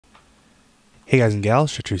Hey guys and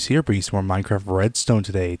gals, Chartreuse here, bringing some more Minecraft Redstone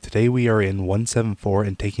today. Today we are in 1.7.4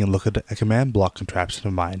 and taking a look at a command block contraption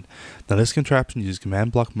of mine. Now this contraption uses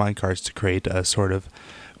command block minecarts to create a sort of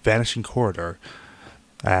vanishing corridor.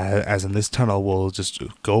 As in this tunnel will just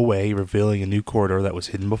go away, revealing a new corridor that was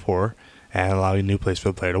hidden before and allowing a new place for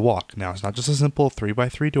the player to walk. Now it's not just a simple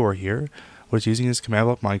 3x3 door here. What it's using is command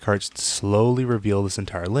block minecarts to slowly reveal this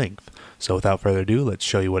entire length. So without further ado, let's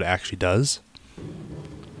show you what it actually does.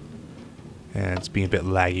 And it's being a bit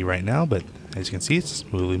laggy right now, but as you can see, it's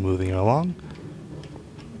smoothly moving along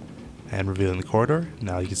and revealing the corridor.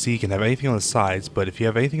 Now you can see you can have anything on the sides, but if you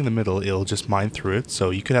have anything in the middle, it'll just mine through it. So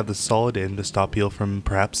you could have the solid in to stop you from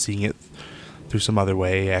perhaps seeing it through some other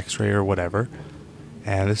way, x-ray or whatever.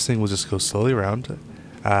 And this thing will just go slowly around.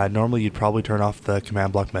 Normally you'd probably turn off the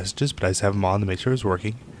command block messages, but I just have them on to make sure it's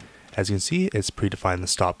working. As you can see, it's predefined the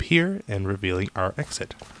stop here and revealing our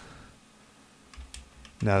exit.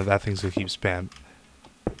 Now that thing's going to keep spam,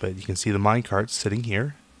 but you can see the minecart sitting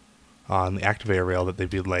here on the activator rail that they've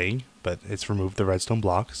been laying, but it's removed the redstone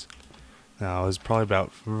blocks. Now there's probably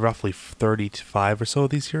about roughly 35 or so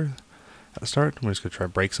of these here at the start. I'm just going to try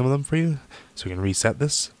to break some of them for you so we can reset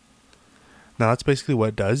this. Now that's basically what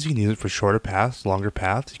it does. You can use it for shorter paths, longer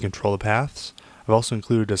paths, you control the paths. I've also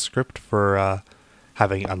included a script for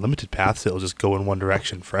having unlimited paths. It'll just go in one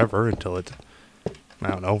direction forever until it, I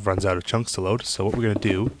don't know, runs out of chunks to load. So what we're going to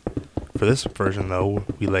do for this version though,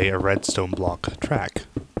 we lay a redstone block track,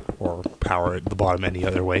 or power at the bottom any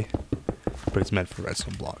other way, but it's meant for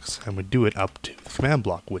redstone blocks. And we do it up to the command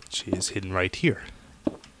block, which is hidden right here.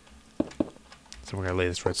 So we're going to lay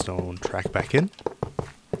this redstone track back in.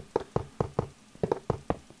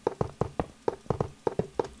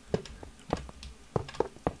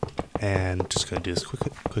 And just going to do this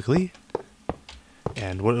quickly.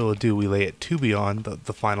 And what it will do, we lay it 2 beyond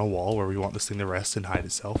the final wall where we want this thing to rest and hide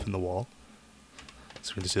itself in the wall.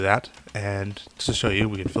 So we can just do that. And just to show you,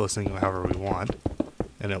 we can fill this thing however we want.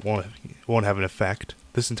 And it won't have an effect.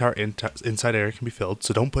 This entire inside area can be filled,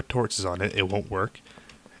 so don't put torches on it. It won't work.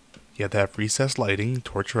 You have to have recessed lighting,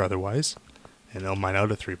 torch or otherwise. And it'll mine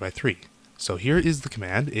out a 3x3. So here is the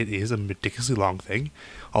command. It is a ridiculously long thing.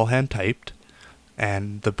 All hand typed.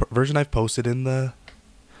 And the version I've posted in the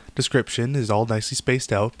description is all nicely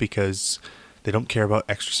spaced out because they don't care about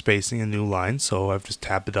extra spacing and new lines, so I've just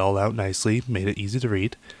tabbed it all out nicely, made it easy to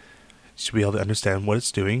read. You should be able to understand what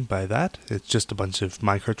it's doing by that. It's just a bunch of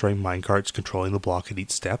minecarts running minecarts controlling the block at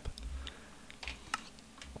each step.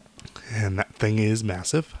 And that thing is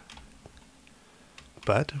massive.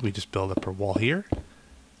 But we just build up our wall here.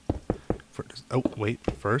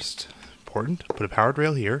 First, important, put a powered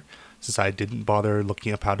rail here. Since I didn't bother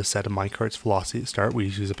looking up how to set a minecart's velocity to start, we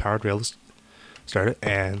use a powered rail to start it,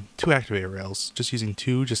 and 2 activator rails. Just using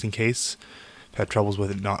 2 just in case. I've had troubles with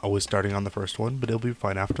it not always starting on the first one, but it'll be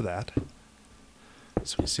fine after that.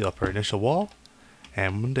 So we seal up our initial wall,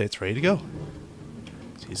 and one day it's ready to go.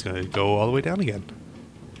 So he's going to go all the way down again.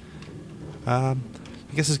 I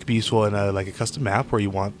guess this could be useful in like a custom map where you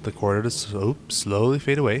want the corridor to slowly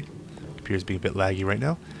fade away. Appears to be a bit laggy right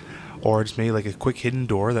now. Or just maybe like a quick hidden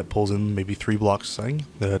door that pulls in maybe 3 blocks or something.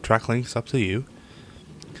 The track length's up to you.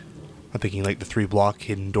 I'm thinking like the 3 block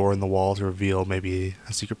hidden door in the wall to reveal maybe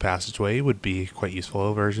a secret passageway would be quite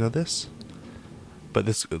useful version of this. But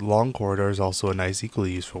this long corridor is also a nice,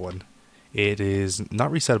 equally useful one. It is not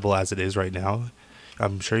resettable as it is right now.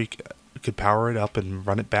 I'm sure you could power it up and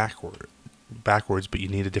run it backwards, but you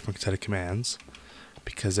need a different set of commands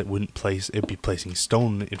because it'd be placing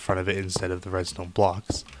stone in front of it instead of the redstone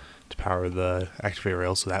blocks to power the activator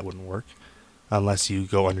rail, so that wouldn't work unless you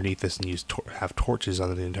go underneath this and have torches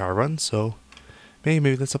on the entire run. So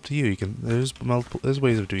maybe that's up to you. There's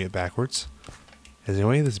ways of doing it backwards.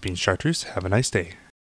 Anyway, this has been Chartreuse. Have a nice day.